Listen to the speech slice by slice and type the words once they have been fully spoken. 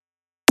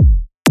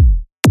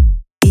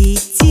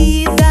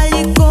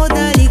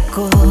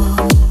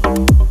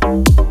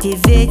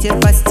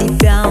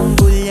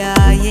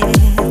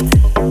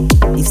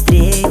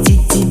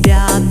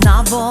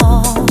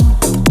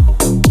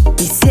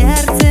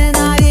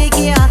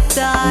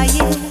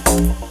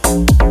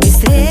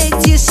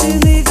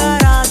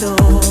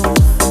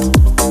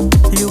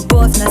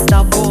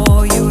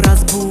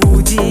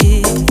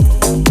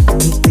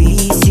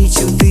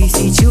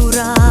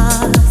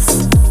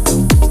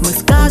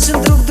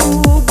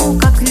другу,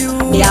 как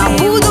люди. Я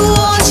буду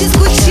очень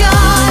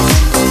скучать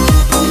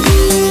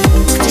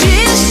в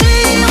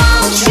тиши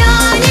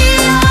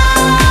молчания.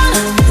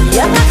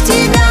 Я так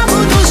тебя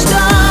буду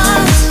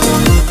ждать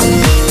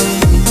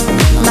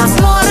на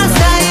свой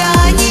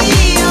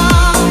расстоянием.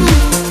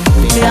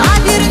 Ты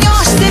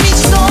обернешься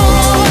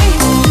мечтой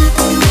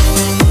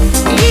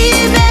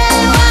и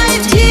белой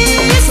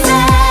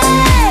птицей,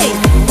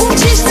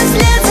 учишься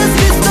вслед за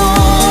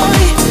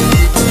звездой,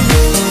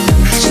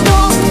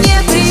 чтоб мне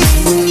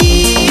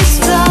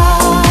присниться.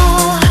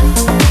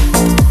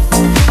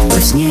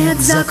 Пусть снег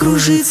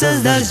закружится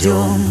с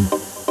дождем,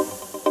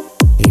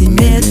 и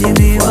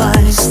медленный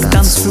вальс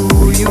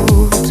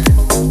танцуют.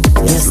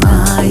 Я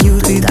знаю,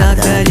 ты так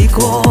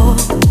далеко,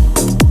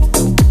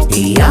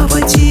 и я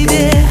потерял